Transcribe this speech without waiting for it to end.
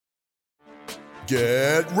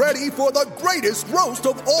Get ready for the greatest roast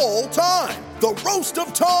of all time, the Roast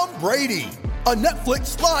of Tom Brady, a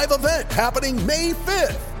Netflix live event happening May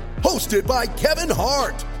 5th. Hosted by Kevin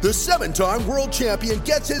Hart, the 7-time world champion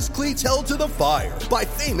gets his cleats held to the fire by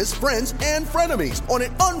famous friends and frenemies on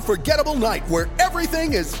an unforgettable night where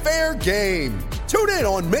everything is fair game. Tune in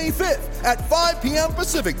on May 5th at 5 p.m.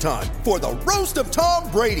 Pacific time for the Roast of Tom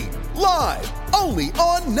Brady, live only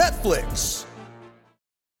on Netflix.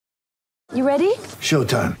 You ready?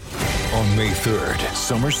 Showtime. On May 3rd,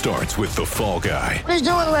 summer starts with The Fall Guy. Let's do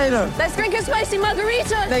it later. Let's drink a spicy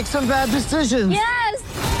margarita. Make some bad decisions. Yes!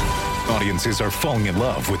 Audiences are falling in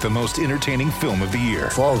love with the most entertaining film of the year.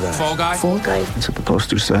 Fall Guy. Fall Guy? Fall guy. That's what the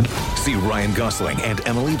poster said. See Ryan Gosling and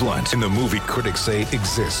Emily Blunt in the movie critics say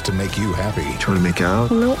exists to make you happy. Trying to make it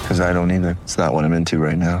out? Nope. Because I don't either. It's not what I'm into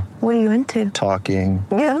right now. What are you into? Talking.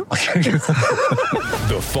 Yeah.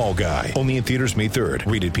 The Fall Guy. Only in theaters May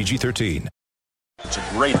 3rd. Rated PG-13. It's a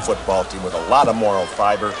great football team with a lot of moral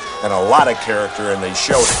fiber and a lot of character, and they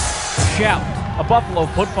showed it. Shout, a Buffalo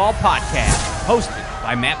football podcast, hosted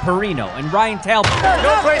by Matt Perino and Ryan Talbot.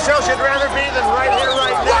 No place else you'd rather be than right here,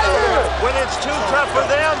 right now. When it's too tough for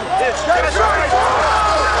them, it's just right.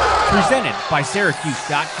 Presented by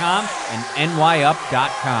Syracuse.com and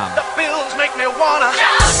NYUp.com. The Bills make me wanna.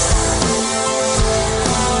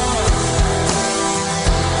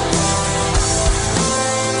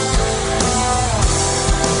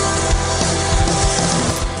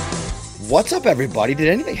 What's up, everybody? Did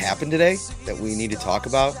anything happen today that we need to talk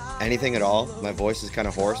about? Anything at all? My voice is kind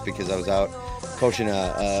of hoarse because I was out coaching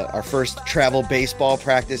our first travel baseball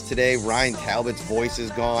practice today. Ryan Talbot's voice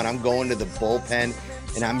is gone. I'm going to the bullpen,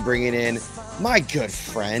 and I'm bringing in my good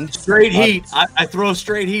friend. Straight heat. I throw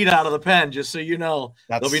straight heat out of the pen, just so you know.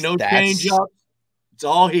 There'll be no change up. It's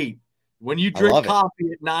all heat. When you drink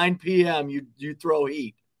coffee at 9 p.m., you throw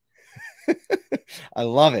heat. I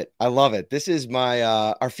love it. I love it. This is my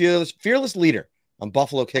our fearless leader on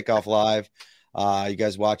Buffalo Kickoff Live. You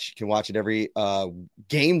guys can watch it every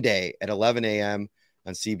game day at 11 a.m.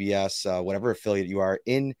 on CBS, whatever affiliate you are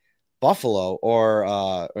in Buffalo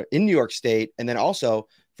or in New York State. And then also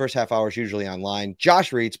first half hour is usually online.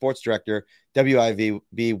 Josh Reed, sports director,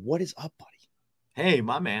 WIVB. What is up, buddy? Hey,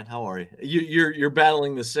 my man. How are you? You're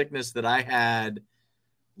battling the sickness that I had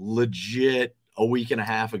legit a week and a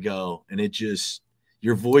half ago, and it just,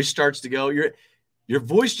 your voice starts to go. Your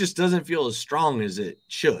voice just doesn't feel as strong as it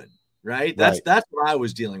should, right? That's what I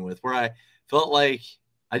was dealing with, where I felt like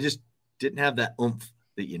I just didn't have that oomph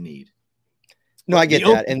that you need. No, I get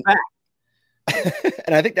that. And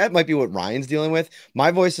and I think that might be what Ryan's dealing with. My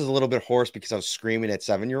voice is a little bit hoarse because I was screaming at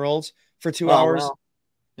 7-year-olds for 2 hours. Well,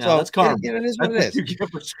 yeah, so that's karma. It is what it is. You get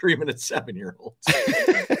for screaming at 7-year-olds.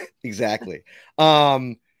 Exactly.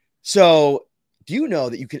 So do you know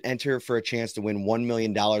that you can enter for a chance to win $1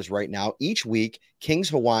 million right now? Each week, Kings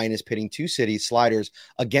Hawaiian is pitting two cities sliders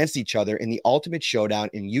against each other in the ultimate showdown,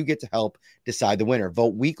 and you get to help decide the winner.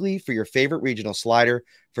 Vote weekly for your favorite regional slider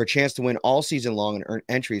for a chance to win all season long and earn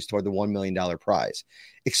entries toward the $1 million prize.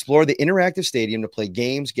 Explore the interactive stadium to play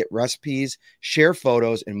games, get recipes, share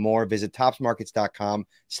photos, and more. Visit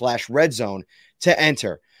topsmarkets.com/redzone to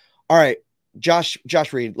enter. All right, Josh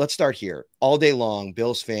Reed, let's start here. All day long,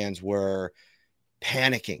 Bills fans were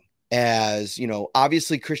panicking as,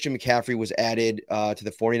 obviously Christian McCaffrey was added to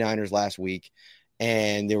the 49ers last week,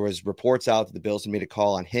 and there was reports out that the Bills had made a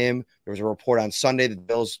call on him. There was a report on Sunday that the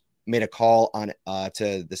Bills made a call on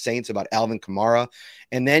to the Saints about Alvin Kamara.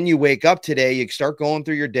 And then you wake up today, you start going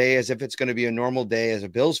through your day as if it's going to be a normal day as a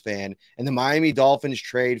Bills fan, and the Miami Dolphins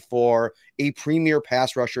trade for a premier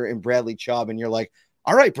pass rusher in Bradley Chubb, and you're like,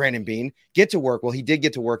 all right, Brandon Beane, get to work. Well, he did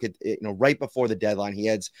get to work right before the deadline. He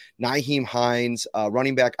had Nyheim Hines,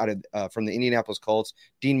 running back out of from the Indianapolis Colts,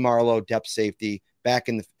 Dean Marlowe, depth safety, back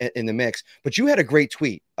in the mix. But you had a great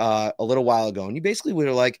tweet a little while ago, and you basically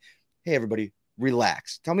were like, "Hey, everybody,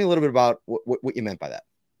 relax." Tell me a little bit about what you meant by that.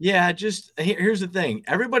 Yeah, just here's the thing: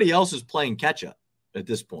 everybody else is playing catch up at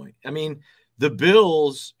this point. I mean, the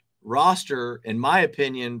Bills roster, in my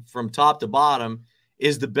opinion, from top to bottom,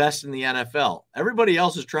 is the best in the NFL. Everybody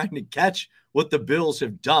else is trying to catch what the Bills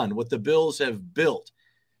have done, what the Bills have built.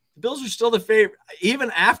 The Bills are still the favorite. Even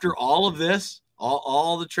after all of this,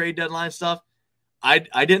 all the trade deadline stuff, I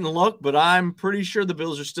didn't look, but I'm pretty sure the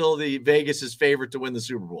Bills are still the Vegas's favorite to win the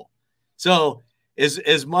Super Bowl. So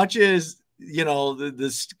as much as,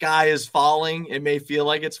 the sky is falling, it may feel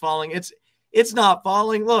like it's falling. It's not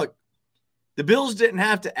falling. Look, the Bills didn't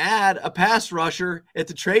have to add a pass rusher at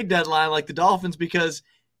the trade deadline like the Dolphins because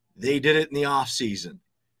they did it in the offseason.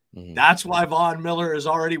 Mm-hmm. That's why Von Miller is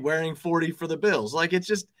already wearing 40 for the Bills. Like, it's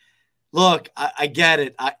just Look, I get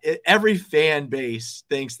it. Every fan base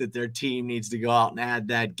thinks that their team needs to go out and add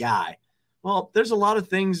that guy. Well, there's a lot of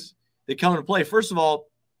things that come into play. First of all,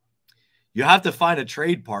 you have to find a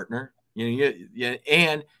trade partner, and you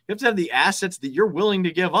have to have the assets that you're willing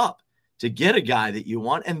to give up to get a guy that you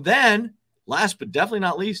want. And then, last but definitely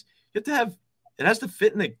not least, it has to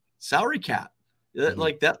fit in the salary cap.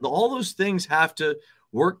 Like that, all those things have to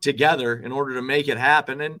work together in order to make it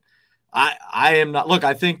happen. And I am not. Look,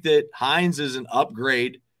 I think that Hines is an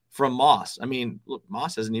upgrade from Moss. I mean, look,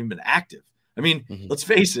 Moss hasn't even been active. I mean, let's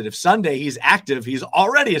face it. If Sunday he's active, he's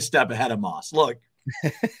already a step ahead of Moss. Look,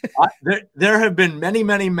 there have been many,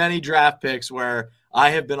 many, many draft picks where I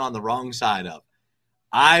have been on the wrong side of.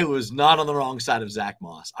 I was not on the wrong side of Zach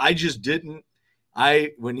Moss. I just didn't.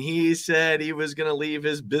 When he said he was going to leave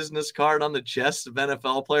his business card on the chests of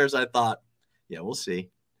NFL players, I thought, yeah, we'll see.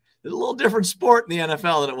 It's a little different sport in the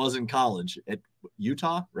NFL than it was in college at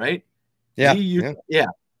Utah, right? Yeah. A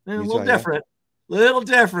little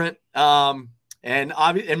different. And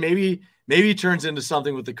maybe he turns into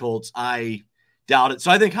something with the Colts. I doubt it.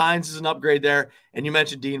 So I think Hines is an upgrade there. And you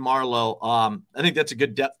mentioned Dean Marlowe. I think that's a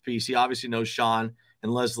good depth piece. He obviously knows Sean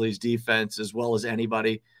and Leslie's defense as well as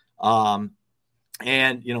anybody. And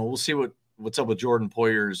we'll see what's up with Jordan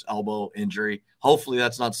Poyer's elbow injury. Hopefully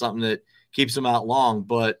that's not something that keeps him out long,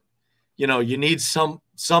 but you need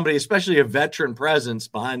somebody, especially a veteran presence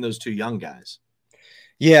behind those two young guys.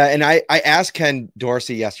 Yeah, and I asked Ken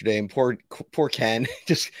Dorsey yesterday, and poor Ken,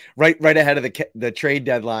 just right ahead of the trade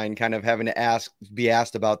deadline, kind of having to be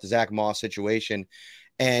asked about the Zach Moss situation.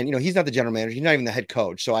 And he's not the general manager, he's not even the head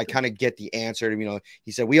coach. So I kind of get the answer to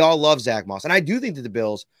he said we all love Zach Moss, and I do think that the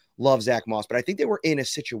Bills love Zach Moss, but I think they were in a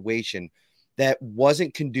situation that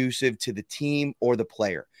wasn't conducive to the team or the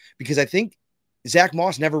player, because I think Zach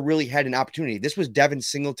Moss never really had an opportunity. This was Devin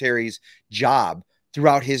Singletary's job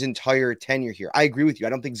throughout his entire tenure here. I agree with you. I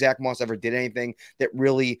don't think Zach Moss ever did anything that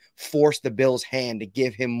really forced the Bills' hand to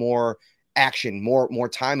give him more action, more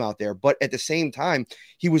time out there. But at the same time,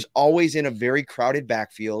 he was always in a very crowded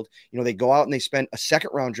backfield. They go out and they spend a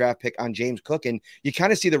second-round draft pick on James Cook, and you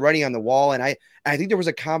kind of see the writing on the wall. And I think there was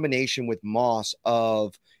a combination with Moss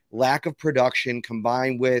of lack of production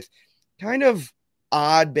combined with kind of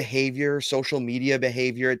odd behavior, social media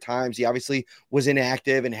behavior at times. He obviously was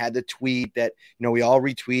inactive and had the tweet that, we all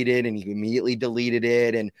retweeted, and he immediately deleted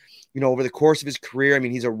it. And, over the course of his career, I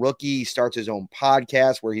mean, he's a rookie. He starts his own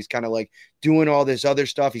podcast where he's kind of like doing all this other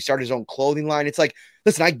stuff. He started his own clothing line. It's like,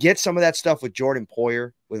 listen, I get some of that stuff with Jordan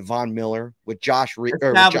Poyer, with Von Miller, with Josh Reed.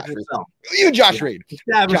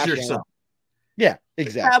 Establish yourself. Yeah,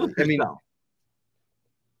 exactly.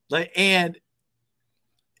 And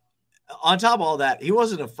on top of all that, he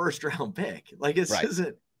wasn't a first-round pick. Like, it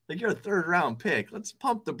isn't like you're a third-round pick. Let's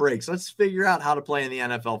pump the brakes. Let's figure out how to play in the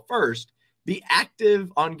NFL first. Be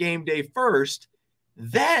active on game day first,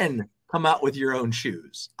 then come out with your own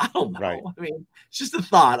shoes. I don't know. Right. I mean, it's just a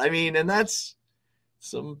thought. I mean, and that's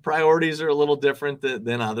some priorities are a little different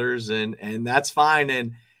than others, and that's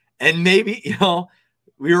fine. And maybe,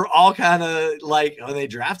 we were all kind of like, when they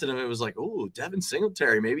drafted him, it was like, oh, Devin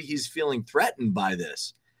Singletary, maybe he's feeling threatened by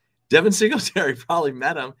this. Devin Singletary probably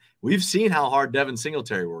met him. We've seen how hard Devin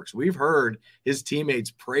Singletary works. We've heard his teammates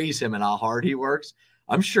praise him and how hard he works.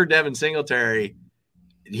 I'm sure Devin Singletary,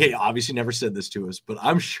 he obviously never said this to us, but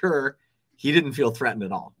I'm sure he didn't feel threatened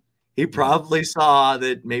at all. He probably saw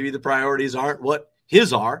that maybe the priorities aren't what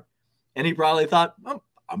his are, and he probably thought, oh,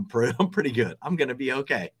 I'm pretty good. I'm going to be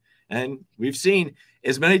okay. And we've seen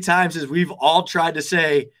as many times as we've all tried to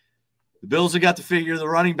say, the Bills have got to figure the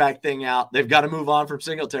running back thing out. They've got to move on from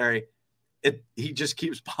Singletary. He just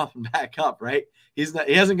keeps popping back up, right? He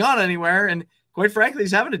hasn't gone anywhere, and quite frankly,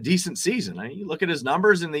 he's having a decent season. I mean, you look at his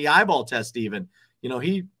numbers in the eyeball test, even.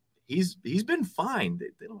 He's been fine.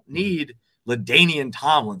 They don't need LaDainian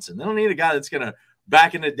Tomlinson. They don't need a guy that's going to,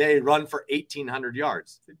 back in the day, run for 1,800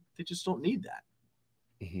 yards. They just don't need that.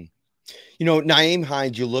 Mm-hmm. Nyheim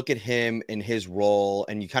Hines, you look at him and his role,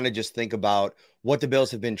 and you kind of just think about what the Bills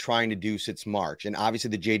have been trying to do since March. And obviously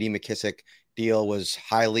the J.D. McKissic deal was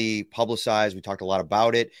highly publicized. We talked a lot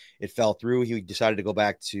about it. It fell through. He decided to go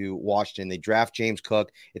back to Washington. They draft James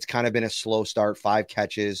Cook. It's kind of been a slow start, 5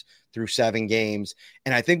 catches through 7 games.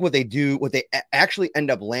 And I think what they actually end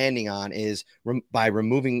up landing on is by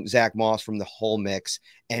removing Zach Moss from the whole mix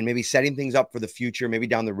and maybe setting things up for the future, maybe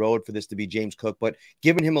down the road for this to be James Cook, but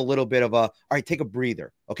giving him a little bit of all right, take a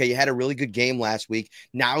breather. Okay, you had a really good game last week.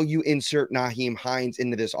 Now you insert Nyheim Hines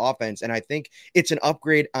into this offense, and I think it's an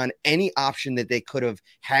upgrade on any option that they could have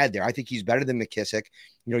had there. I think he's better than McKissic.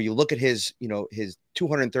 You look at his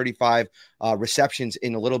 235 receptions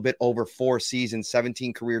in a little bit over 4 seasons,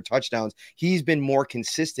 17 career touchdowns. He's been more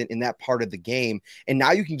consistent in that part of the game. And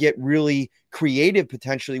now you can get really creative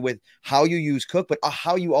potentially with how you use Cook, but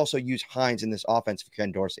how you also use Hines in this offense for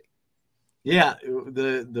Ken Dorsey. Yeah,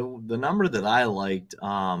 the number that I liked,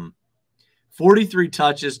 43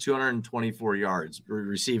 touches, 224 yards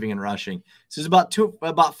receiving and rushing. This is about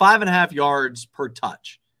 5.5 yards per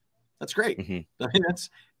touch. That's great. Mm-hmm. I mean, that's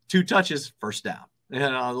 2 touches, first down.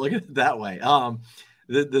 Look at it that way.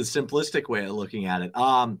 The simplistic way of looking at it.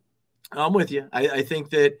 I'm with you. I think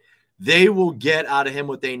that they will get out of him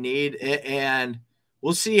what they need, and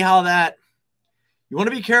we'll see how that. You want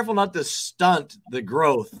to be careful not to stunt the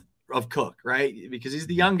growth of Cook, right? Because he's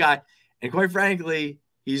the young guy, and quite frankly,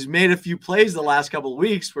 he's made a few plays the last couple of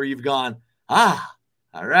weeks where you've gone, all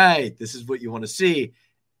right, this is what you want to see.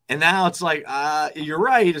 And now it's like, you're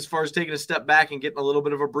right, as far as taking a step back and getting a little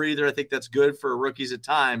bit of a breather. I think that's good for rookies at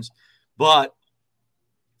times. But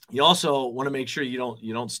you also want to make sure you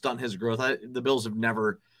don't stunt his growth. The Bills have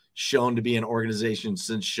never shown to be an organization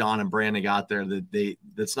since Sean and Brandon got there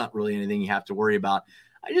that's not really anything you have to worry about.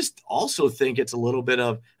 I just also think it's a little bit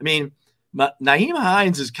of, Nyheim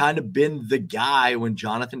Hines has kind of been the guy when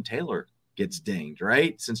Jonathan Taylor gets dinged,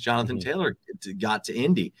 right? Since Jonathan Taylor got to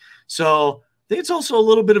Indy. So I think it's also a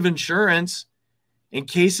little bit of insurance in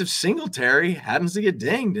case if Singletary happens to get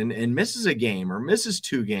dinged and misses a game or misses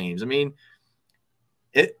 2 games. I mean,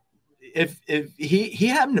 if he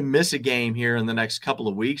happened to miss a game here in the next couple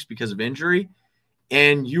of weeks because of injury,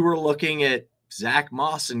 and you were looking at Zach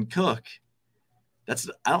Moss and Cook,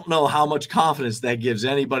 I don't know how much confidence that gives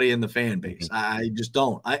anybody in the fan base. I just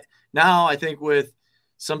don't. I think with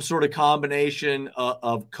some sort of combination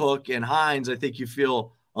of Cook and Hines, I think you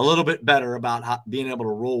feel a little bit better about being able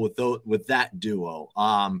to roll with that duo.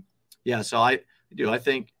 So I do. I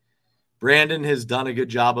think Brandon has done a good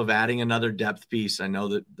job of adding another depth piece. I know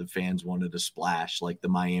that the fans wanted a splash like the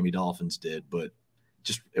Miami Dolphins did, but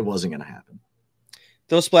it wasn't going to happen.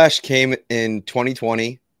 Those splash came in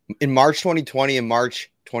 2020. In March 2020 and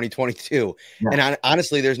March 2022. Yeah. And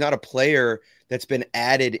honestly, there's not a player that's been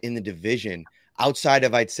added in the division outside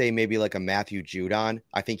of, I'd say, maybe like a Matthew Judon.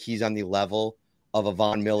 I think he's on the level of a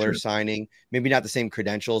Von Miller signing. Maybe not the same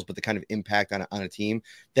credentials, but the kind of impact on a team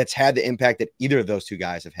that's had the impact that either of those 2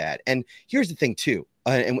 guys have had. And here's the thing, too.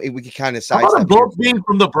 And we can kind of sidestep. How about both being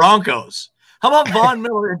from the Broncos? How about Von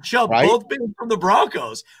Miller and Chubb both being from the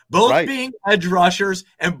Broncos? Both being edge rushers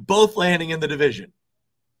and both landing in the division.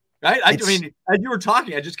 Right. I mean, as you were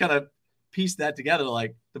talking, I just kind of pieced that together.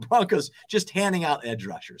 Like the Broncos just handing out edge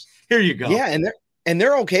rushers. Here you go. Yeah. And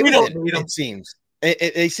they're okay with it. It seems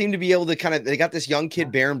they seem to be able to they got this young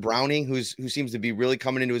kid, Baron Browning, who seems to be really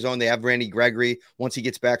coming into his own. They have Randy Gregory once he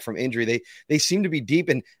gets back from injury. They seem to be deep.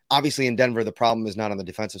 And obviously in Denver, the problem is not on the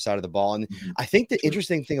defensive side of the ball. And I think the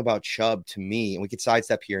interesting thing about Chubb to me, and we could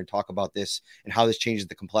sidestep here and talk about this and how this changes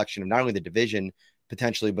the complexion of not only the division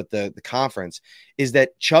potentially, but the conference, is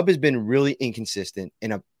that Chubb has been really inconsistent,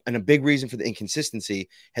 and a big reason for the inconsistency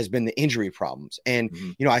has been the injury problems. And,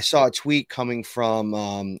 I saw a tweet coming from,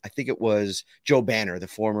 I think it was Joe Banner, the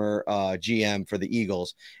former GM for the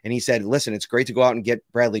Eagles. And he said, listen, it's great to go out and get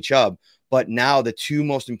Bradley Chubb, but now the 2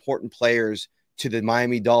 most important players to the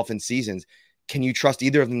Miami Dolphins seasons, can you trust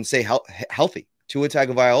either of them to stay healthy? Tua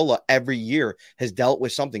Tagovailoa every year has dealt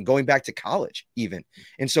with something going back to college even.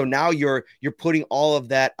 And so now you're putting all of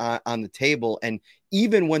that on the table. And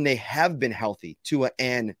even when they have been healthy, Tua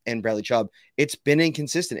and Bradley Chubb, it's been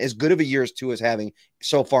inconsistent, as good of a year as Tua is having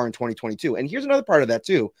so far in 2022. And here's another part of that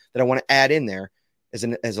too, that I want to add in there as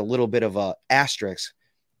a little bit of a asterisk.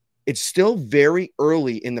 It's still very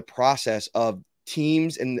early in the process of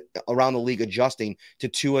teams and around the league adjusting to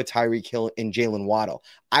Tua, Tyreek Hill, and Jalen Waddle.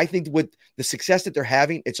 I think with the success that they're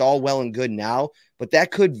having, it's all well and good now, but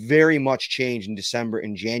that could very much change in December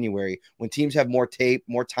and January when teams have more tape,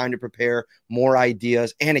 more time to prepare, more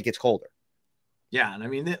ideas, and it gets colder. Yeah, and I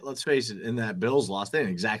mean, let's face it, in that Bills loss, they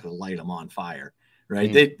didn't exactly light them on fire,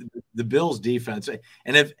 right? The Bills defense,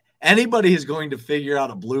 and if anybody is going to figure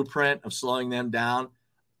out a blueprint of slowing them down,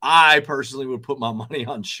 I personally would put my money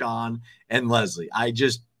on Sean and Leslie.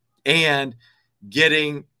 And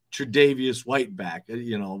getting Tre'Davious White back,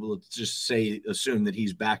 let's just assume that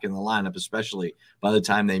he's back in the lineup, especially by the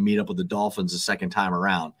time they meet up with the Dolphins the second time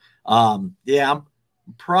around. I'm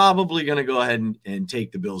probably going to go ahead and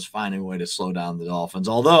take the Bills finding a way to slow down the Dolphins.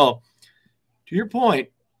 Although, to your point,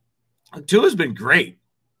 Tua's been great.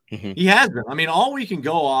 Mm-hmm. He has been. I mean, all we can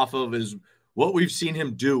go off of is what we've seen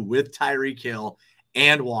him do with Tyreek Hill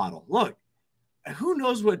and Waddle. Look, who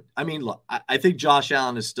knows what – I mean, look, I think Josh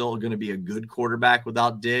Allen is still going to be a good quarterback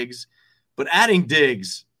without Diggs. But adding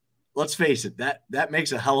Diggs, let's face it, that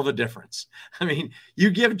makes a hell of a difference. I mean, you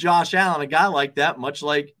give Josh Allen, a guy like that, much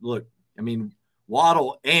like, look, I mean,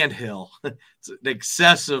 Waddle and Hill, it's an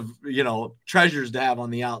excessive, treasures to have on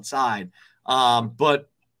the outside. But,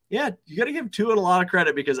 yeah, you got to give Tua a lot of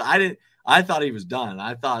credit because I thought he was done.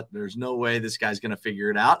 I thought there's no way this guy's going to figure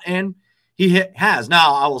it out. And he has.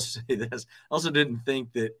 Now, I will say this. I also didn't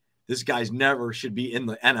think that this guy's never should be in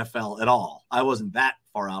the NFL at all. I wasn't that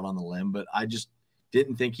far out on the limb, but I just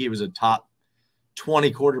didn't think he was a top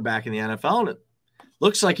 20 quarterback in the NFL. And it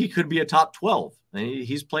looks like he could be a top 12. And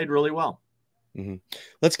he's played really well. Mm-hmm.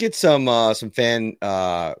 Let's get some fan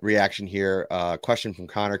reaction here. Question from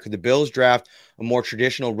Connor. Could the Bills draft a more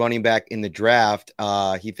traditional running back in the draft?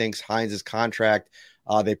 He thinks Hines' contract,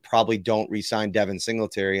 they probably don't re-sign Devin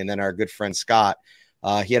Singletary. And then our good friend Scott,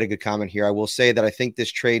 he had a good comment here. I will say that I think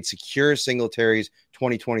this trade secures Singletary's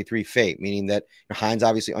 2023 fate, meaning that Hines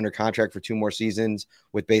obviously under contract for 2 more seasons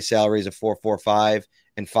with base salaries of $445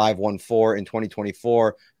 and $514 in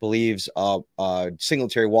 2024, believes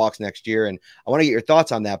Singletary walks next year. And I want to get your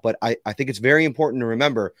thoughts on that, but I think it's very important to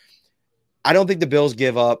remember, I don't think the Bills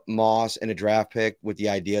give up Moss and a draft pick with the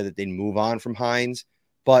idea that they move on from Hines.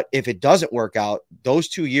 But if it doesn't work out, those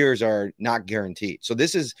 2 years are not guaranteed. So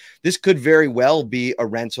this could very well be a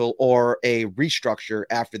rental or a restructure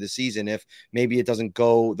after the season if maybe it doesn't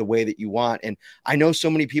go the way that you want. And I know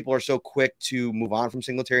so many people are so quick to move on from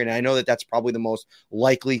Singletary, and I know that that's probably the most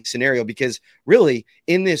likely scenario because really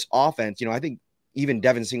in this offense, I think even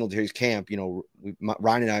Devin Singletary's camp,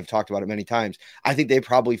 Ryan and I have talked about it many times. I think they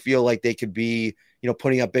probably feel like they could be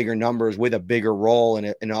putting up bigger numbers with a bigger role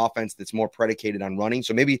in an offense that's more predicated on running.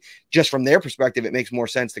 So maybe just from their perspective, it makes more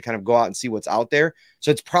sense to kind of go out and see what's out there.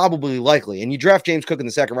 So it's probably likely. And you draft James Cook in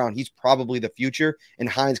the second round, he's probably the future. And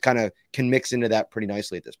Hines kind of can mix into that pretty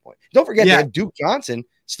nicely at this point. Don't forget they have Duke Johnson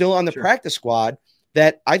still on the practice squad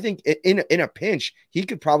that I think in a pinch, he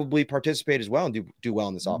could probably participate as well and do well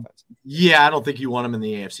in this offense. Yeah, I don't think you want him in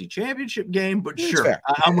the AFC Championship game, but sure,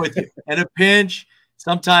 I'm with you. In a pinch,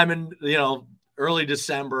 sometime in, early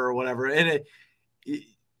December or whatever. And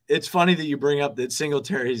it's funny that you bring up that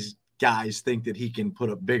Singletary's guys think that he can put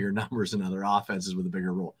up bigger numbers in other offenses with a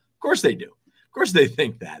bigger role. Of course they do. Of course they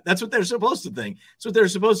think that. That's what they're supposed to think. That's what they're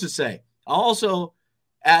supposed to say.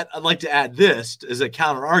 I'd like to add this as a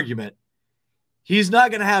counter argument. He's not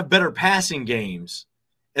going to have better passing games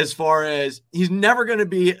as far as he's never going to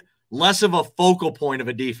be less of a focal point of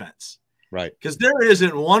a defense. Right. Because there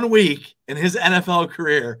isn't 1 week in his NFL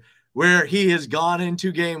career where he has gone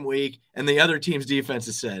into game week and the other team's defense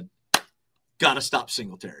has said, got to stop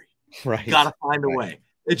Singletary. Right. Got to find a way.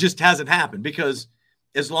 It just hasn't happened because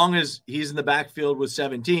as long as he's in the backfield with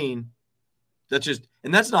 17,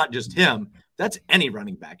 and that's not just him. That's any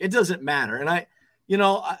running back. It doesn't matter. And I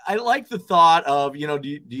like the thought of,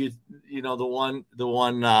 the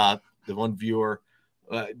one viewer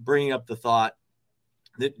bringing up the thought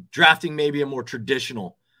that drafting maybe a more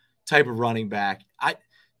traditional type of running back.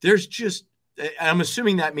 I'm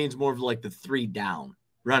assuming that means more of like the 3 down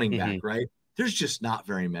running back, right? There's just not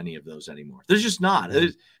very many of those anymore. There's just not.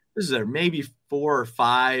 There maybe 4 or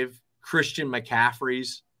 5 Christian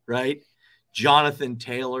McCaffreys, right? Jonathan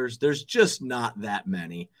Taylors. There's just not that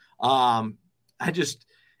many.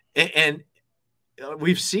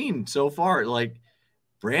 We've seen so far, like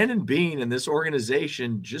Brandon Beane and this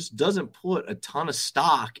organization just doesn't put a ton of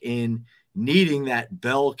stock in needing that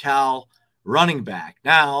bell cow running back.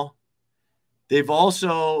 Now, they've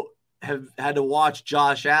also have had to watch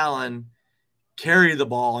Josh Allen carry the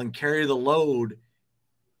ball and carry the load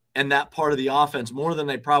and that part of the offense more than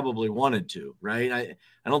they probably wanted to, right?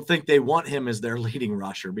 I don't think they want him as their leading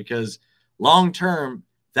rusher because long-term,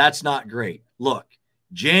 that's not great. Look,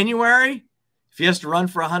 January, if he has to run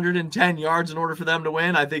for 110 yards in order for them to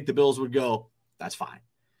win, I think the Bills would go, that's fine.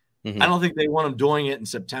 I don't think they want him doing it in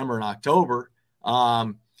September and October.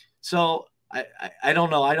 So I don't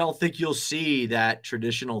know. I don't think you'll see that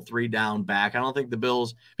traditional 3 down back. I don't think the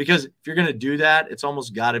Bills, because if you're going to do that, it's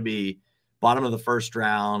almost got to be bottom of the first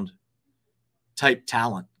round type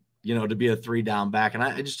talent, to be a 3 down back. And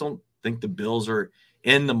I just don't think the Bills are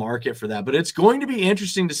in the market for that. But it's going to be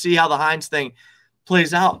interesting to see how the Hines thing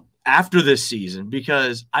plays out after this season,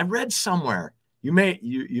 because I read somewhere, you may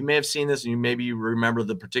have seen this and you remember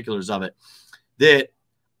the particulars of it, that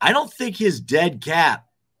I don't think his dead cap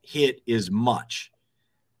hit is much.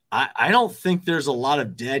 I don't think there's a lot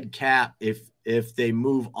of dead cap if they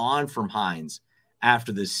move on from Hines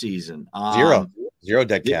after this season. Zero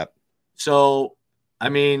dead cap. So I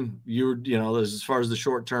mean, as far as the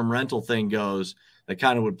short-term rental thing goes, that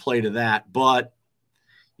kind of would play to that. But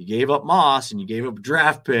you gave up Moss and you gave up a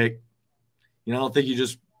draft pick. I don't think you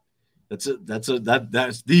just that's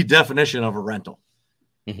the definition of a rental.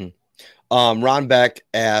 Mm-hmm. Ron Beck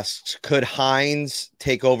asks, could Hines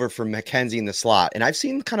take over for McKenzie in the slot? And I've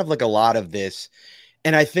seen kind of like a lot of this,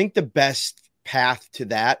 and I think the best path to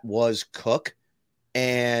that was Cook,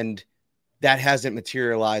 and that hasn't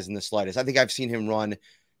materialized in the slightest. I think I've seen him run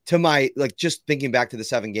just thinking back to the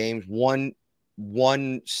 7 games,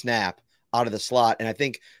 one snap out of the slot. And I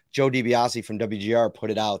think Joe DiBiase from WGR put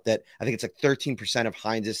it out that I think it's like 13% of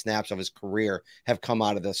Hines' snaps of his career have come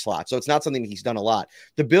out of the slot. So it's not something he's done a lot.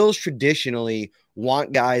 The Bills traditionally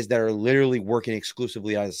want guys that are literally working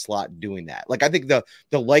exclusively out of the slot doing that. Like, I think the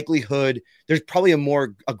likelihood, there's probably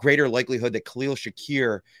a greater likelihood that Khalil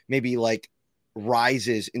Shakir maybe like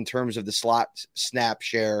rises in terms of the slot snap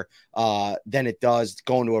share than it does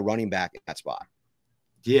going to a running back in that spot.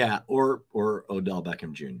 Yeah, or Odell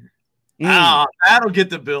Beckham Jr. That'll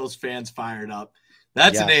get the Bills fans fired up.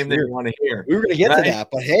 That's a name they want to hear. We were going to get to that,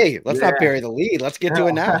 but hey, let's not bury the lead. Let's get to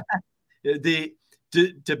it now.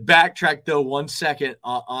 To backtrack though 1 second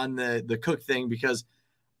on the Cook thing, because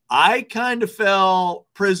I kind of fell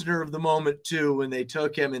prisoner of the moment too when they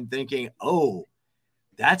took him and thinking, oh,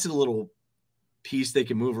 that's a little piece they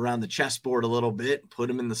can move around the chessboard a little bit, put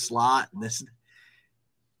him in the slot.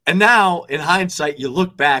 And now in hindsight, you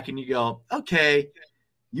look back and you go, okay,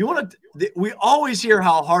 we always hear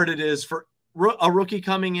how hard it is for a rookie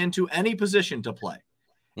coming into any position to play.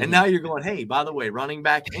 And now you're going, hey, by the way, running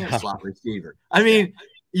back and slot receiver. I mean,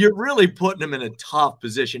 you're really putting them in a tough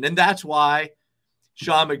position. And that's why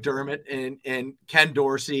Sean McDermott and Ken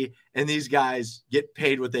Dorsey and these guys get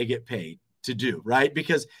paid what they get paid to do, right?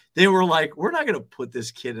 Because they were like, we're not going to put this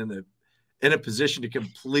kid in a position to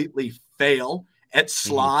completely fail at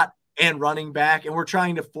slot and running back. And we're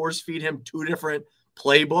trying to force feed him 2 different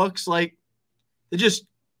playbooks. Like,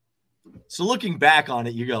 so looking back on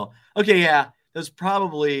it, you go, okay, yeah, that's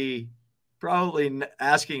probably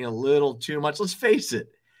asking a little too much. Let's face it.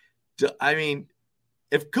 I mean,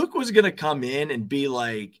 if Cook was going to come in and be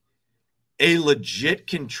like a legit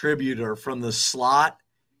contributor from the slot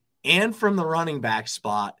and from the running back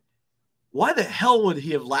spot, why the hell would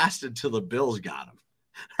he have lasted till the Bills got him?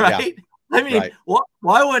 Right? Yeah. I mean,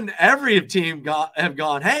 why wouldn't every team have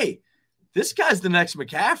gone, hey, this guy's the next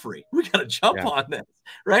McCaffrey. We got to jump on this,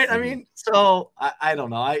 right? I mean, so I don't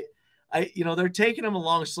know. They're taking him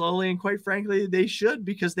along slowly, and quite frankly, they should,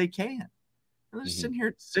 because they can. And they're sitting here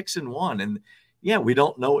at 6-1, and yeah, we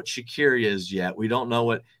don't know what Shakir is yet. We don't know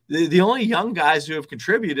what the only young guys who have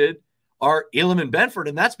contributed are Elam and Benford,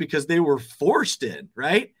 and that's because they were forced in,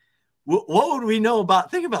 right? What would we know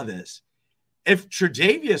about? Think about this. If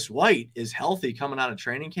Tre'Davious White is healthy coming out of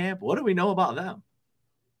training camp, what do we know about them?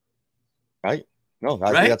 Right. No,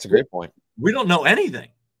 I think that's a great point. We don't know anything.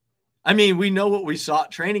 I mean, we know what we saw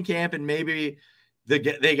at training camp, and maybe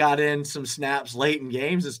they got in some snaps late in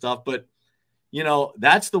games and stuff. But,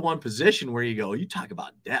 that's the one position where you go, you talk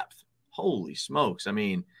about depth. Holy smokes. I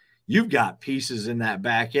mean, you've got pieces in that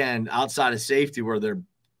back end outside of safety where they're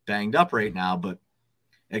banged up right now. But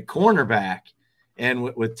at cornerback and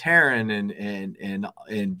with Taron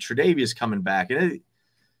and Tre'Davious coming back, and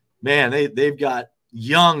they've got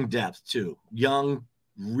young depth too, young,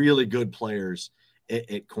 really good players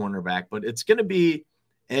at cornerback. But it's going to be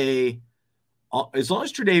as long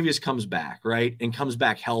as Tre'Davious comes back, right, and comes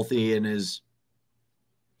back healthy and is,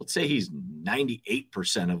 let's say he's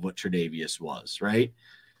 98% of what Tre'Davious was, right,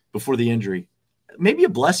 before the injury, maybe a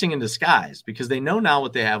blessing in disguise, because they know now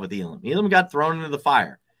what they have with Elam. Elam got thrown into the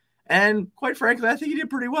fire, and quite frankly, I think he did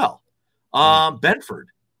pretty well. Benford,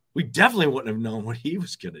 we definitely wouldn't have known what he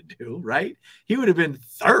was going to do, right? He would have been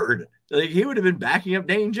third. Like, he would have been backing up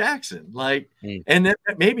Dane Jackson. And then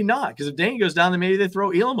maybe not, because if Dane goes down, then maybe they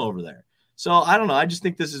throw Elam over there. So I don't know. I just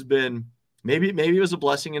think this has been maybe it was a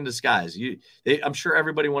blessing in disguise. I'm sure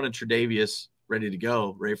everybody wanted Tre'Davious ready to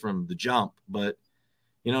go right from the jump, but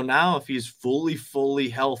now if he's fully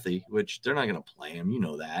healthy, which they're not going to play him,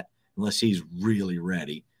 that, unless he's really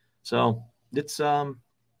ready. So it's they're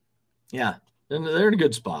in a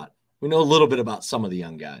good spot. We know a little bit about some of the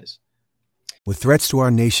young guys. With threats to our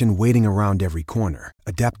nation waiting around every corner,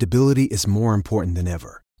 adaptability is more important than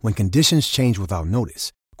ever. When conditions change without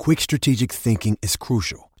notice, quick strategic thinking is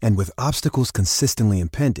crucial. And with obstacles consistently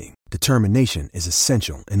impending, determination is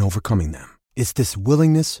essential in overcoming them. It's this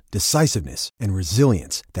willingness, decisiveness, and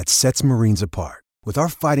resilience that sets Marines apart. With our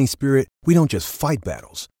fighting spirit, we don't just fight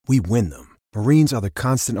battles, we win them. Marines are the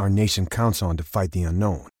constant our nation counts on to fight the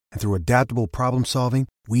unknown. And through adaptable problem solving,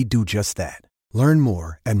 we do just that. Learn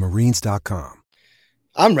more at marines.com.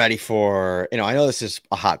 I'm ready for, I know this is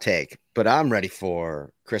a hot take, but I'm ready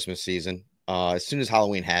for Christmas season. As soon as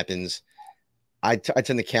Halloween happens, I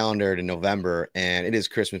turn the calendar to November, and it is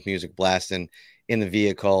Christmas music blasting in the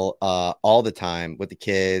vehicle all the time with the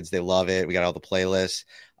kids. They love it. We got all the playlists.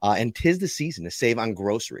 And 'tis the season to save on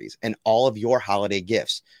groceries and all of your holiday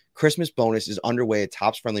gifts. Christmas bonus is underway at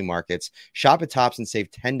Tops Friendly Markets. Shop at Tops and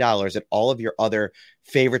save $10 at all of your other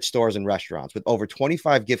favorite stores and restaurants. With over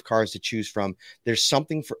 25 gift cards to choose from, there's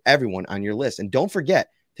something for everyone on your list. And don't forget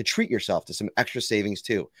to treat yourself to some extra savings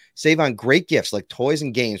too. Save on great gifts like toys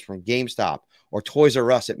and games from GameStop or Toys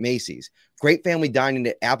R Us at Macy's. Great family dining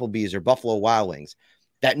at Applebee's or Buffalo Wild Wings.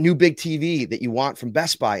 That new big TV that you want from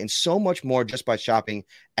Best Buy, and so much more just by shopping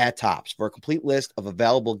at Tops. For a complete list of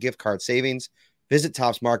available gift card savings, visit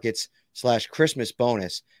Tops Markets/Christmas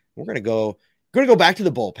bonus. We're gonna go back to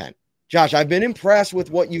the bullpen. Josh, I've been impressed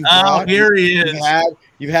with what you've brought. Here he is.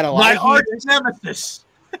 You've had a lot my of arch nemesis.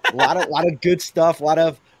 a lot of good stuff. A lot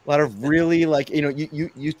of really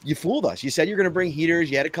you fooled us. You said you're gonna bring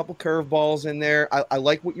heaters. You had a couple curveballs in there. I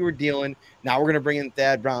like what you were dealing. Now we're gonna bring in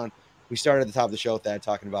Thad Brown. We started at the top of the show, Thad,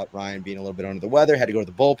 talking about Ryan being a little bit under the weather, had to go to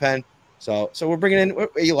the bullpen. So we're bringing in. Are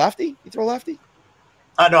you lefty? You throw lefty?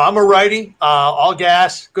 No, I'm a righty, all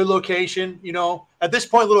gas, good location. At this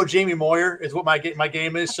point, little Jamie Moyer is what my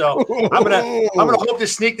game is. So I'm gonna hope to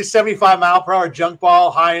sneak the 75-mile-per-hour junk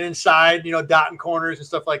ball high and inside, dotting corners and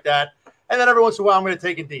stuff like that. And then every once in a while, I'm going to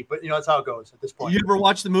take it deep. But that's how it goes at this point. You ever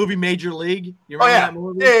watch the movie Major League? You remember that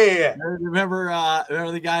movie? Yeah. Remember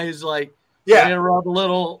the guy who's like, yeah, rub a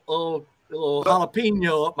little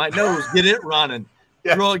jalapeno up my nose, get it running.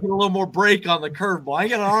 Yeah. Get a little more break on the curveball. I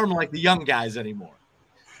ain't got an arm like the young guys anymore.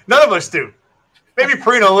 None of us do. Maybe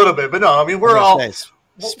Perino a little bit, but no. I mean, we're all.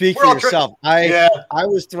 Speak for yourself. I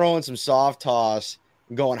was throwing some soft toss,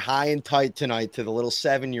 going high and tight tonight to the little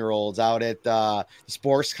 7-year-olds out at the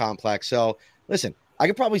sports complex. So listen, I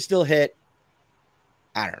could probably still hit,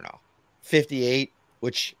 I don't know, 58,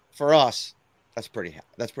 which for us, that's pretty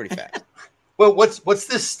fast. Well, what's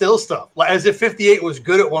this still stuff? Like, as if 58 was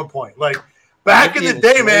good at one point. Like back in the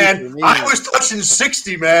day, man, I was touching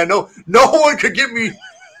 60, man. No one could get me.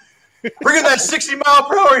 Bringing that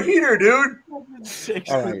 60-mile-per-hour heater, dude.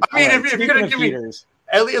 All right. I mean, if you're going to give me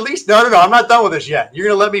at least, no, I'm not done with this yet. You're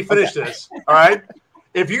going to let me finish this, all right?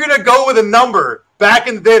 If you're going to go with a number back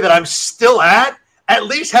in the day that I'm still at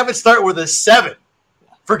least have it start with a 7,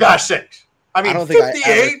 for gosh sakes. I mean, 58. I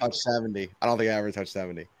ever touched 70. I don't think I ever touched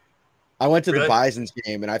 70. I went to the Bison's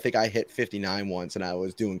game, and I think I hit 59 once, and I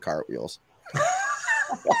was doing cartwheels.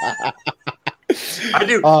 I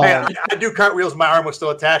do. I do cartwheels. My arm was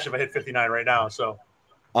still attached if I hit 59 right now. So,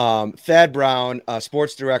 Thad Brown,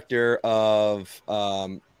 sports director of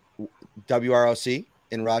WROC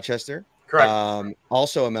in Rochester. Correct.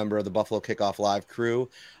 Also a member of the Buffalo Kickoff Live crew.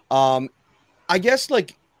 I guess,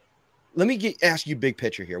 let me ask you big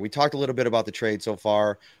picture here. We talked a little bit about the trade so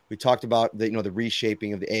far. We talked about the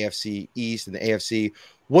reshaping of the AFC East and the AFC.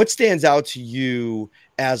 What stands out to you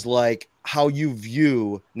as how you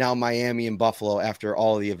view now Miami and Buffalo after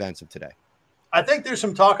all of the events of today? I think there's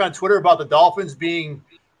some talk on Twitter about the Dolphins being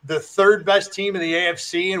the third best team in the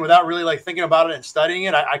AFC, and without really thinking about it and studying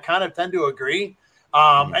it, I kind of tend to agree.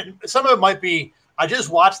 And some of it might be, I just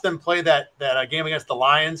watched them play that game against the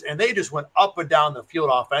Lions, and they just went up and down the field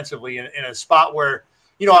offensively in a spot where,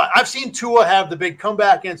 I've seen Tua have the big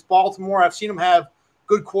comeback against Baltimore. I've seen him have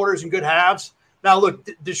good quarters and good halves. Now, look,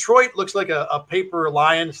 Detroit looks like a paper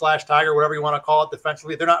lion / tiger, whatever you want to call it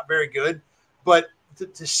defensively. They're not very good. But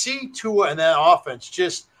to see Tua and that offense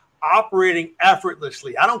just operating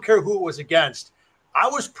effortlessly, I don't care who it was against, I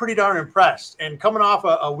was pretty darn impressed. And coming off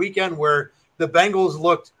a weekend where the Bengals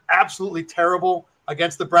looked absolutely terrible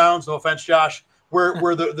against the Browns, no offense, Josh,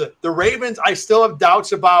 where the Ravens, I still have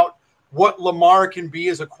doubts about what Lamar can be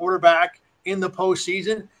as a quarterback in the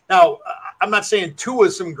postseason. Now, I'm not saying Tua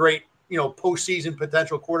is some great postseason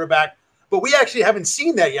potential quarterback, but we actually haven't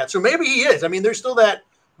seen that yet. So maybe he is. I mean, there's still that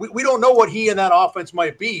we don't know what he and that offense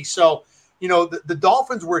might be. So, the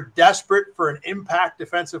Dolphins were desperate for an impact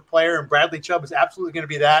defensive player, and Bradley Chubb is absolutely going to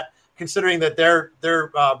be that, considering that their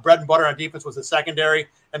bread and butter on defense was the secondary,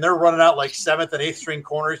 and they're running out like 7th and 8th string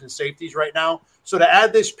corners and safeties right now. So to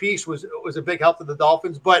add this piece was a big help to the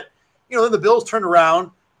Dolphins. But, then the Bills turned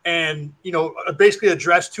around and, basically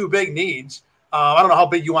addressed 2 big needs. I don't know how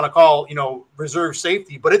big you want to call, reserve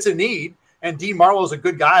safety, but it's a need. And D. Marlowe is a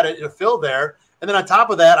good guy to fill there. And then on top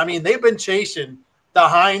of that, I mean, they've been chasing the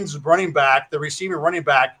Hines running back, the receiving running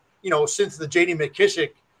back, since the J.D.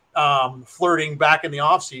 McKissick flirting back in the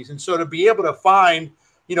offseason. So to be able to find,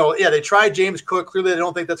 they tried James Cook. Clearly, they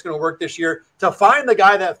don't think that's going to work this year. To find the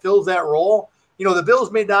guy that fills that role, the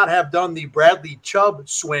Bills may not have done the Bradley Chubb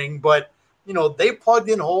swing, but, they plugged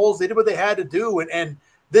in holes. They did what they had to do. And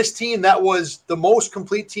this team that was the most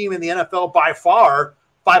complete team in the NFL by far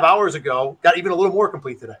 5 hours ago got even a little more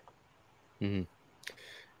complete today. Mm-hmm.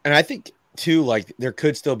 And I think, too, like there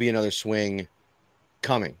could still be another swing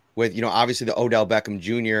coming with, obviously the Odell Beckham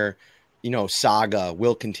Jr., saga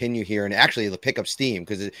will continue here, and actually it'll pick up steam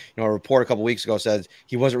because a report a couple weeks ago says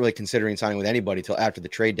he wasn't really considering signing with anybody till after the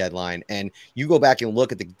trade deadline. And you go back and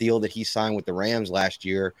look at the deal that he signed with the Rams last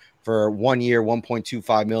year for 1 year,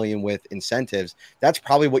 $1.25 million with incentives. That's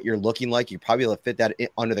probably what you're looking like. You probably able to fit that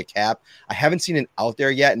under the cap. I haven't seen it out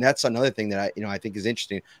there yet, and that's another thing that I think is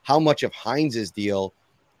interesting. How much of Hines' deal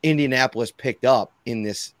Indianapolis picked up in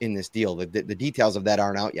this deal. The details of that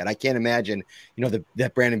aren't out yet. I can't imagine,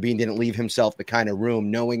 that Brandon Beane didn't leave himself the kind of room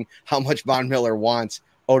knowing how much Von Miller wants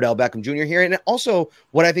Odell Beckham Jr. here. And also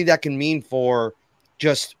what I think that can mean for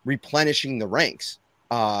just replenishing the ranks.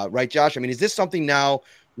 Right, Josh? I mean, is this something now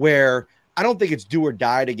where I don't think it's do or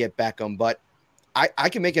die to get Beckham, but I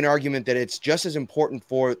can make an argument that it's just as important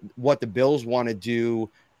for what the Bills want to do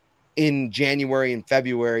in January and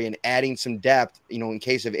February and adding some depth, in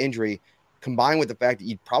case of injury, combined with the fact that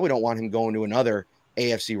you probably don't want him going to another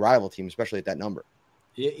AFC rival team, especially at that number.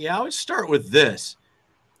 Yeah, I would start with this.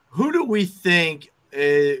 Who do we think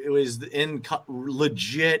was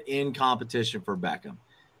legit in competition for Beckham?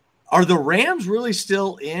 Are the Rams really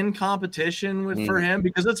still in competition for him?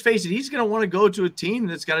 Because let's face it, he's going to want to go to a team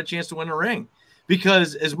that's got a chance to win a ring.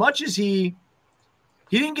 Because as much as he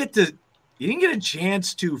didn't get a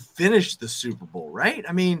chance to finish the Super Bowl, right?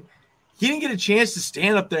 I mean, he didn't get a chance to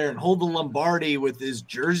stand up there and hold the Lombardi with his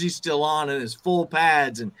jersey still on and his full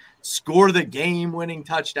pads and score the game-winning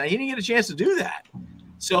touchdown. He didn't get a chance to do that.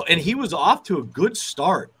 So, and he was off to a good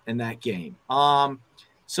start in that game.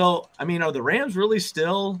 So, I mean, are the Rams really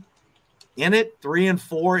still in it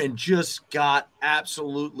 3-4 and just got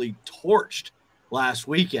absolutely torched last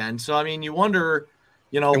weekend? So, I mean, you wonder,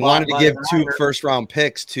 they wanted to give 2 first-round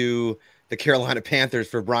picks to the Carolina Panthers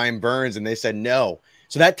for Brian Burns, and they said no.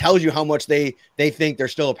 So that tells you how much they think they're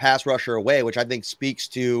still a pass rusher away, which I think speaks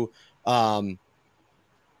to Odell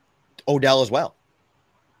as well.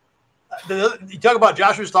 You talk about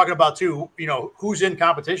Josh was talking about too, who's in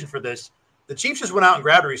competition for this. The Chiefs just went out and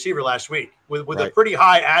grabbed a receiver last week with Right. a pretty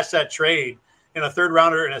high asset trade in a 3rd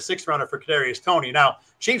rounder and a 6th rounder for Kadarius Toney. Now,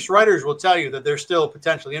 Chiefs writers will tell you that they're still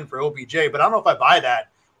potentially in for OBJ, but I don't know if I buy that.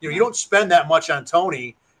 You don't spend that much on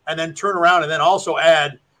Toney and then turn around and then also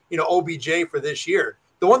add, OBJ for this year.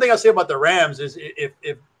 The one thing I'll say about the Rams is if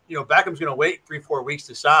Beckham's going to wait 3-4 weeks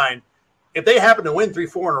to sign, if they happen to win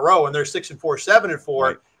 3-4 in a row and they're 6-4, 7-4,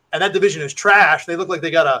 right, and that division is trash, they look like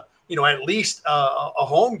they got at least a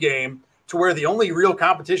home game to where the only real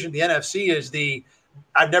competition in the NFC is the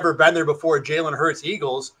I've never been there before Jalen Hurts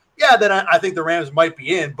Eagles. Yeah, then I think the Rams might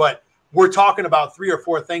be in, but we're talking about 3 or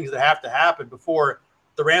 4 things that have to happen before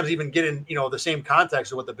the Rams even get in, the same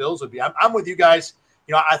context of what the Bills would be. I'm with you guys.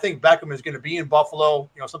 I think Beckham is going to be in Buffalo,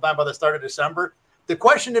 sometime by the start of December. The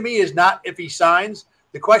question to me is not if he signs.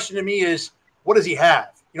 The question to me is, what does he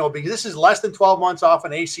have? Because this is less than 12 months off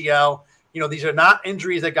an ACL. These are not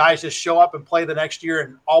injuries that guys just show up and play the next year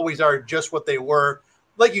and always are just what they were.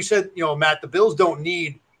 Like you said, Matt, the Bills don't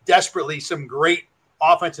need desperately some great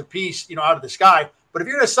offensive piece, out of the sky. But if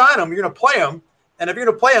you're going to sign him, you're going to play him. And if you're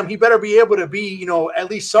going to play him, he better be able to be, at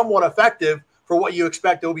least somewhat effective for what you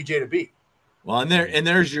expect OBJ to be. Well, and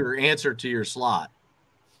there's your answer to your slot,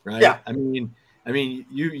 right? Yeah. I mean,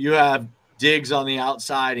 you have Diggs on the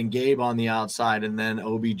outside and Gabe on the outside, and then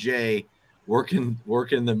OBJ working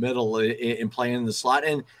the middle and playing in the slot.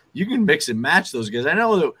 And you can mix and match those guys. I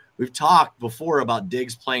know that we've talked before about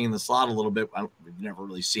Diggs playing in the slot a little bit. We've never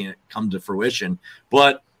really seen it come to fruition,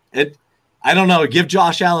 but I don't know. Give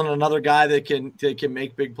Josh Allen another guy that can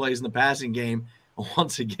make big plays in the passing game.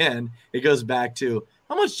 Once again, it goes back to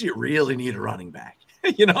how much do you really need a running back?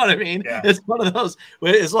 You know what I mean? Yeah. It's one of those.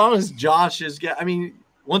 As long as Josh is,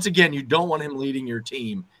 once again, you don't want him leading your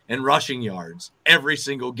team in rushing yards every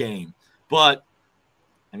single game. But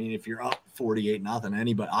if you're up 48-0,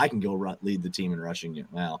 anybody, I can go lead the team in rushing it.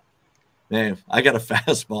 Well, man, I got a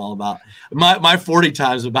fastball about my 40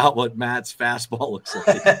 times about what Matt's fastball looks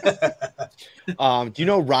like. Do you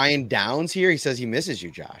know Ryan Downs here? He says he misses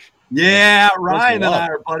you, Josh. Yeah, Ryan and I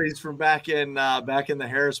are buddies from back in the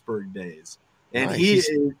Harrisburg days, and nice. He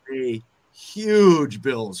is a huge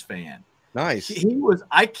Bills fan. Nice. He was.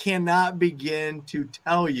 I cannot begin to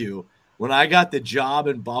tell you when I got the job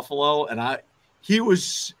in Buffalo, and he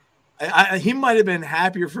was. he might have been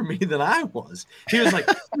happier for me than I was. He was like,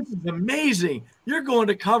 "This is amazing. You're going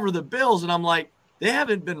to cover the Bills." And I'm like, they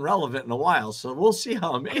haven't been relevant in a while, so we'll see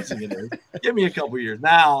how amazing it is. Give me a couple years.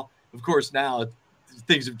 Now, of course, now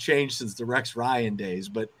things have changed since the Rex Ryan days.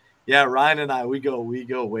 But, yeah, Ryan and I, we go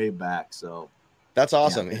way back. So that's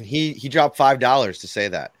awesome. Yeah. And he dropped $5 to say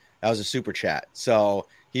that. That was a super chat. So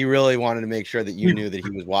he really wanted to make sure that you knew that he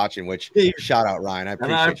was watching, which shout out, Ryan. I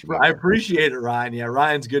appreciate you. I appreciate it, Ryan. Yeah,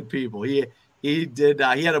 Ryan's good people. He did.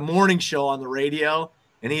 He had a morning show on the radio,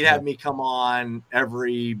 and he'd have me come on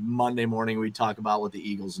every Monday morning. We'd talk about what the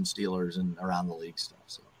Eagles and Steelers and around the league stuff.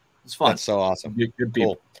 So it's fun. That's so awesome. Good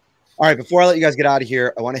people. Cool. All right, before I let you guys get out of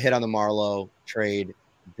here, I want to hit on the Marlowe trade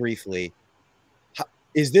briefly.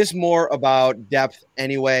 Is this more about depth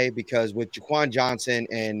anyway? Because with Jaquan Johnson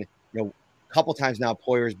and a couple times now,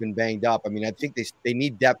 Poyer's been banged up. I mean, I think they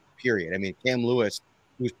need depth, period. I mean, Cam Lewis,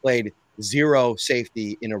 who's played zero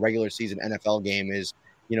safety in a regular season NFL game, is,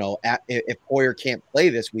 if Poyer can't play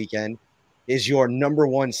this weekend, is your number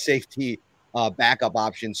one safety backup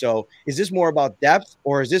option. So is this more about depth,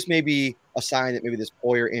 or is this maybe a sign that maybe this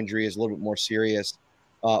Poyer injury is a little bit more serious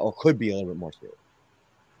or could be a little bit more serious?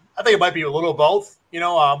 I think it might be a little of both.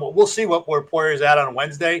 We'll see where Poyer is at on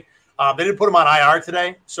Wednesday. They didn't put him on IR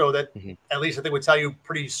today, so that at least I think would tell you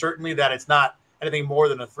pretty certainly that it's not anything more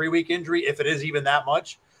than a 3-week injury, if it is even that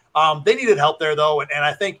much. They needed help there, though, and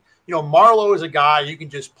I think Marlowe is a guy you can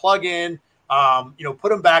just plug in,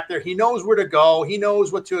 put him back there. He knows where to go. He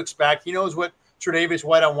knows what to expect. He knows what Tre'Davious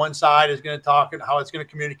White on one side is going to talk and how it's going to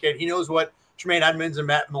communicate. He knows what Tremaine Edmonds and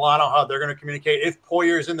Matt Milano, how they're going to communicate. If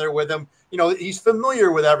Poyer's in there with him, he's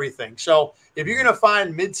familiar with everything. So if you're going to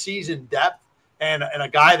find midseason depth and a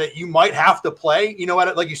guy that you might have to play,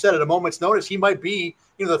 like you said, at a moment's notice, he might be,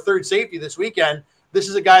 the third safety this weekend. This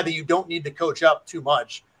is a guy that you don't need to coach up too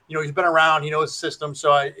much. He's been around, he knows the system.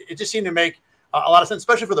 So it just seemed to make a lot of sense,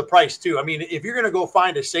 especially for the price too. I mean, if you're going to go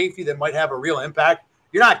find a safety that might have a real impact,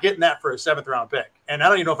 you're not getting that for a 7th-round pick. And I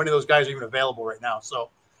don't even know if any of those guys are even available right now. So,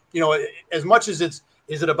 as much as is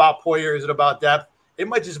it about Poyer, is it about depth? It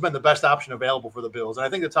might just have been the best option available for the Bills. And I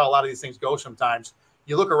think that's how a lot of these things go sometimes.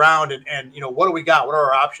 You look around and what do we got? What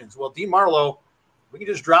are our options? Well, D. Marlowe, we can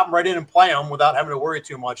just drop him right in and play him without having to worry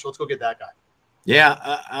too much. Let's go get that guy. Yeah,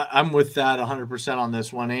 I'm with that 100% on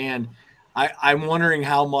this one. And I'm wondering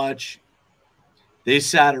how much they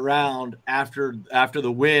sat around after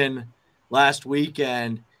the win last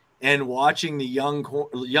weekend and watching the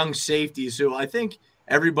young safeties who I think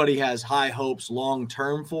everybody has high hopes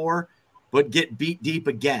long-term for, but get beat deep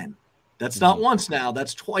again. That's not once now,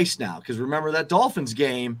 that's twice now. Because remember that Dolphins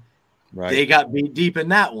game, right? They got beat deep in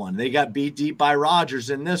that one. They got beat deep by Rodgers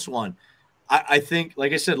in this one. I think,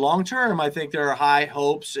 like I said, long-term, I think there are high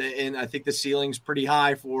hopes, and I think the ceiling's pretty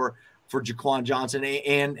high for Jaquan Johnson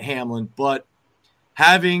and Hamlin. But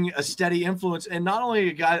having a steady influence, and not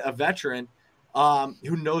only a veteran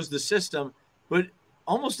who knows the system, but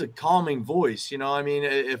almost a calming voice. I mean,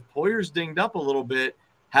 if Poyer's dinged up a little bit,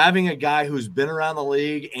 having a guy who's been around the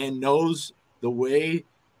league and knows the way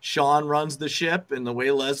Sean runs the ship and the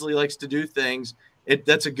way Leslie likes to do things,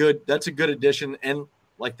 that's a good addition. And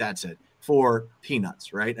like that said, for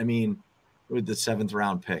peanuts, right? I mean, with the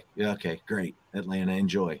 7th-round pick. Yeah, okay, great. Atlanta,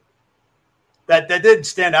 enjoy. That did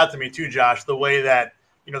stand out to me too, Josh, the way that,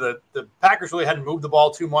 the Packers really hadn't moved the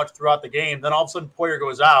ball too much throughout the game. Then all of a sudden Poyer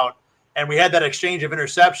goes out, and we had that exchange of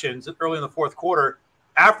interceptions early in the fourth quarter.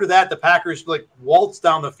 After that, the Packers waltzed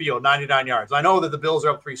down the field, 99 yards. I know that the Bills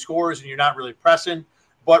are up 3 scores and you're not really pressing,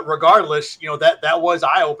 but regardless, that was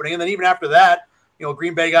eye-opening. And then even after that,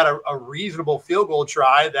 Green Bay got a reasonable field goal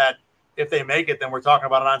try that if they make it, then we're talking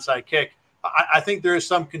about an onside kick. I think there is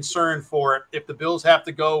some concern for if the Bills have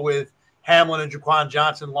to go with Hamlin and Jaquan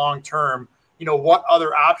Johnson long-term, what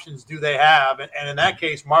other options do they have? And in that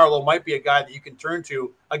case, Marlowe might be a guy that you can turn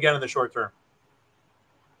to again in the short term.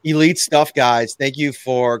 Elite stuff, guys. Thank you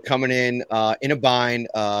for coming in a bind.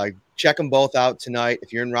 Check them both out tonight.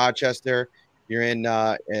 If you're in Rochester,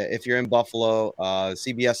 if you're in Buffalo,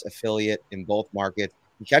 CBS affiliate in both markets,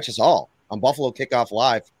 you catch us all on Buffalo Kickoff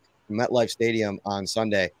Live from MetLife Stadium on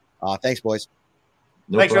Sunday. Thanks, boys.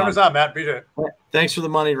 Thanks for having us on, Matt. Appreciate it. Thanks for the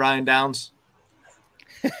money, Ryan Downs.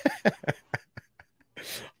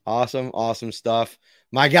 Awesome stuff.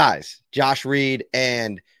 My guys, Josh Reed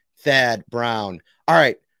and Thad Brown. All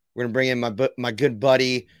right, we're going to bring in my good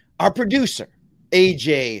buddy, our producer,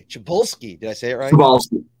 AJ Chabulski. Did I say it right?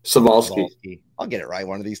 Chabulski. I'll get it right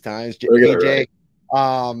one of these times. AJ, right.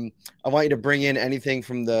 I want you to bring in anything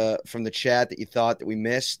from the chat that you thought that we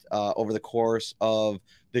missed over the course of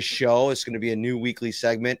the show. It's going to be a new weekly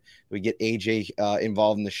segment. We get AJ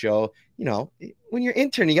involved in the show. You know, when you're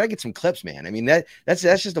interning, you got to get some clips, man. I mean, that's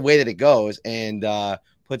just the way that it goes. And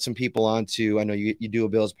put some people onto. I know you do a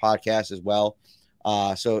Bills podcast as well.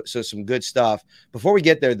 So some good stuff. Before we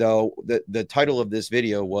get there, though, the title of this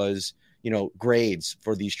video was, grades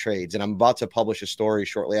for these trades. And I'm about to publish a story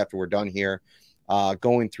shortly after we're done here,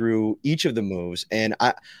 going through each of the moves. And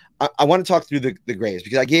I want to talk through the grades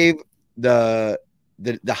because I gave the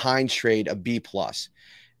Hines trade a B+.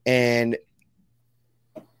 And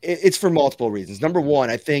it's for multiple reasons. Number one,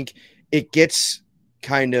 I think it gets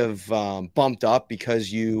kind of bumped up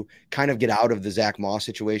because you kind of get out of the Zach Moss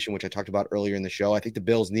situation, which I talked about earlier in the show. I think the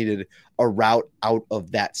Bills needed a route out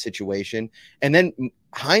of that situation. And then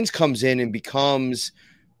Hines comes in and becomes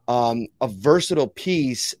a versatile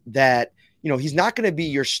piece that, he's not going to be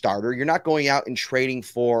your starter. You're not going out and trading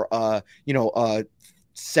for,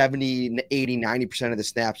 70, 80, 90% of the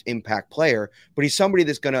snaps impact player, but he's somebody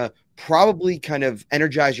that's going to probably kind of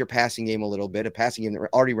energize your passing game a little bit, a passing game that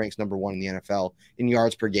already ranks number 1 in the NFL in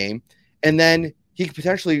yards per game. And then he could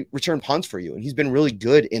potentially return punts for you. And he's been really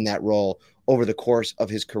good in that role over the course of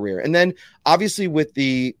his career. And then obviously with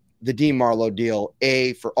the Dean Marlowe deal,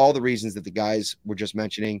 for all the reasons that the guys were just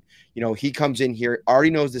mentioning, he comes in here,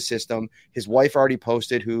 already knows the system. His wife already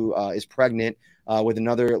posted who is pregnant with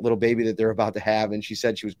another little baby that they're about to have. And she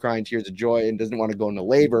said she was crying tears of joy and doesn't want to go into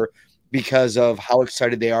labor because of how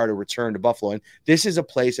excited they are to return to Buffalo. And this is a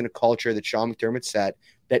place and a culture that Sean McDermott set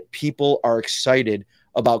that people are excited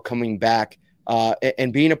about coming back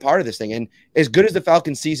and being a part of this thing. And as good as the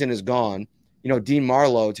Falcons season has gone, Dean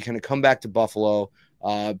Marlowe to kind of come back to Buffalo,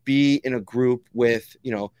 be in a group with,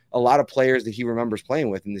 a lot of players that he remembers playing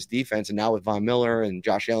with in this defense. And now with Von Miller and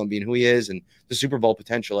Josh Allen being who he is and the Super Bowl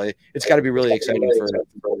potential, it's got to be really exciting for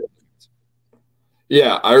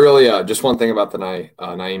Yeah, I really just one thing about the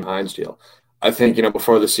Nyheim Hines deal. I think,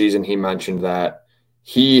 before the season, he mentioned that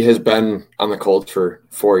he has been on the Colts for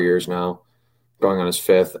 4 years now, going on his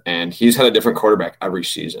 5th, and he's had a different quarterback every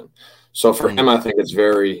season. So for him, I think it's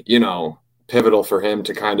very, pivotal for him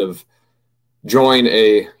to kind of join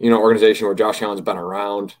a, organization where Josh Allen's been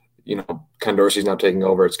around, Ken Dorsey's now taking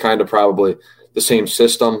over. It's kind of probably the same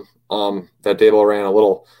system that Daboll ran, a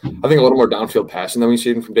little more downfield passing than we've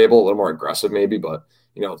seen from Daboll, a little more aggressive maybe, but,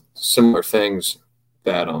 similar things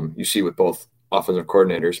that you see with both offensive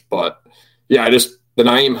coordinators. But, yeah, the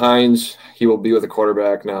Nyheim Hines, he will be with a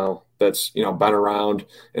quarterback now that's, been around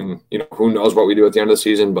and, who knows what we do at the end of the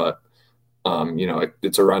season, but,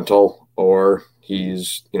 it's a rental or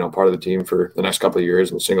he's, part of the team for the next couple of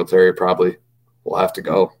years, and Singletary probably will have to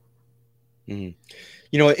go. Mm-hmm.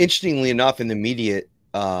 Interestingly enough, in the immediate,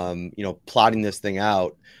 plotting this thing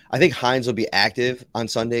out, I think Hines will be active on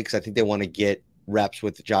Sunday because I think they want to get reps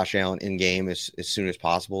with Josh Allen in game as soon as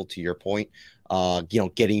possible, to your point.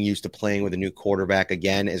 Getting used to playing with a new quarterback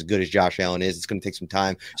again, as good as Josh Allen is, it's going to take some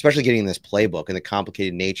time, especially getting this playbook and the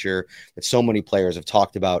complicated nature that so many players have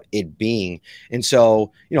talked about it being. And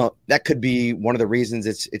so, that could be one of the reasons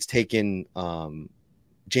it's taken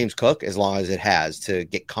James Cook as long as it has to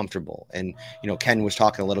get comfortable. And, Ken was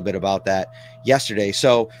talking a little bit about that yesterday.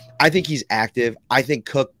 So I think he's active. I think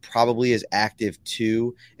Cook probably is active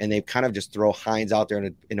too. And they kind of just throw Hines out there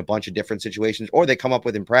in a bunch of different situations, or they come up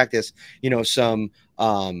with in practice, some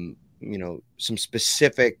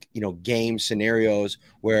specific, game scenarios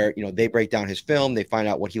where, they break down his film, they find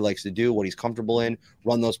out what he likes to do, what he's comfortable in,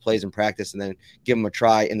 run those plays in practice, and then give him a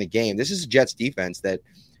try in the game. This is a Jets defense that,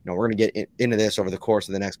 we're going to get into this over the course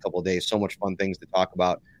of the next couple of days. So much fun things to talk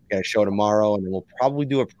about. We got a show tomorrow, and then we'll probably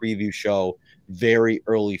do a preview show very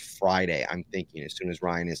early Friday, I'm thinking, as soon as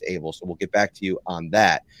Ryan is able. So we'll get back to you on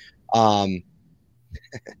that.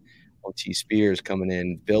 OT Spears coming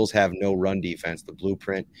in. Bills have no run defense. The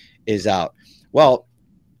blueprint is out. Well,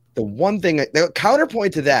 the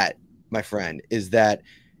counterpoint to that, my friend, is that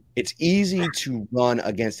it's easy to run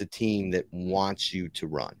against a team that wants you to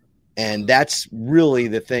run. And that's really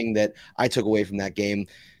the thing that I took away from that game.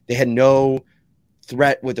 They had no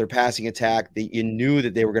threat with their passing attack. You knew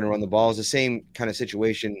that they were going to run the ball. It's the same kind of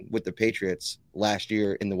situation with the Patriots last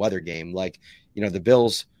year in the weather game. Like, the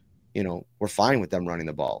Bills, were fine with them running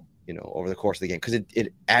the ball, over the course of the game because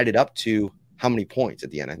it added up to how many points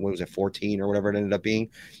at the end? What was it, 14 or whatever it ended up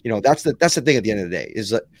being? That's the thing at the end of the day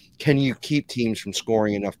is that can you keep teams from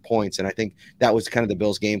scoring enough points? And I think that was kind of the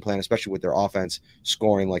Bills' game plan, especially with their offense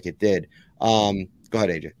scoring like it did. Go ahead,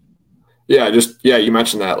 AJ. Yeah, you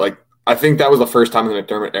mentioned that. Like, I think that was the first time in the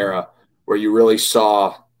McDermott era where you really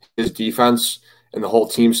saw his defense and the whole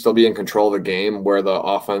team still be in control of the game, where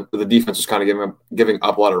the defense was kind of giving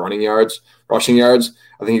up a lot of rushing yards.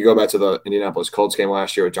 I think you go back to the Indianapolis Colts game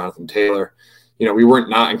last year with Jonathan Taylor. We weren't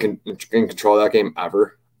not in control of that game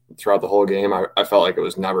ever throughout the whole game. I felt like it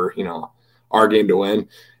was never, our game to win.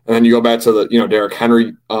 And then you go back to the, Derrick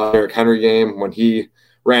Henry game when he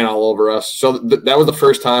ran all over us. So that was the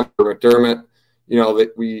first time for McDermott,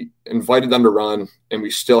 that we invited them to run and we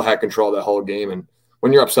still had control of that whole game. And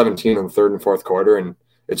when you're up 17 in the third and fourth quarter and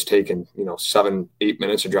it's taken, 7-8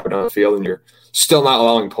 minutes to drive down the field and you're still not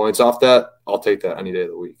allowing points off that, I'll take that any day of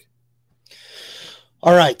the week.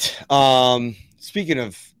 All right. Speaking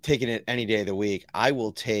of taking it any day of the week, I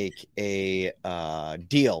will take a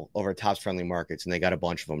deal over at Tops Friendly Markets, and they got a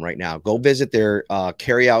bunch of them right now. Go visit their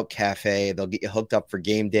carry-out cafe. They'll get you hooked up for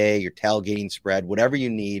game day, your tailgating spread, whatever you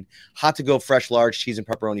need. Hot to go fresh large cheese and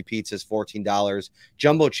pepperoni pizzas, $14.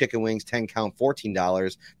 Jumbo chicken wings, 10 count,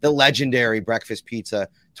 $14. The legendary breakfast pizza,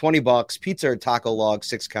 $20. Pizza or taco log,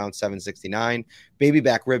 6 count, $7.69. Baby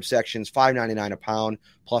back rib sections, $5.99 a pound,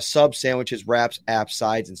 plus subs, sandwiches, wraps, apps,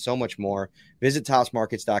 sides, and so much more. Visit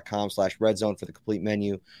topsmarkets.com/redzone for the complete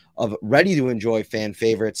menu of ready-to-enjoy fan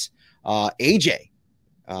favorites. AJ,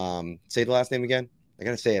 say the last name again. I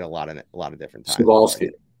got to say it a lot of different times.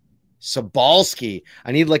 Sabalski.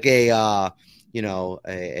 I need like a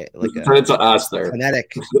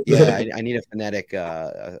phonetic. Yeah, I need a phonetic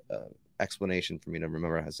explanation for me to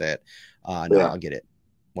remember how to say it. I'll get it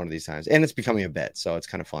one of these times. And it's becoming a bit, so it's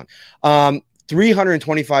kind of fun.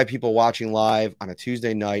 325 people watching live on a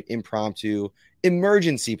Tuesday night, impromptu,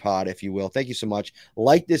 emergency pod, if you will. Thank you so much.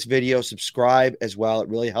 Like this video, subscribe as well. It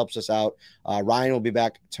really helps us out. Ryan will be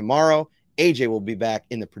back tomorrow. AJ will be back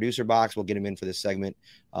in the producer box. We'll get him in for this segment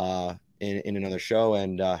in another show.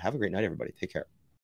 And have a great night, everybody. Take care.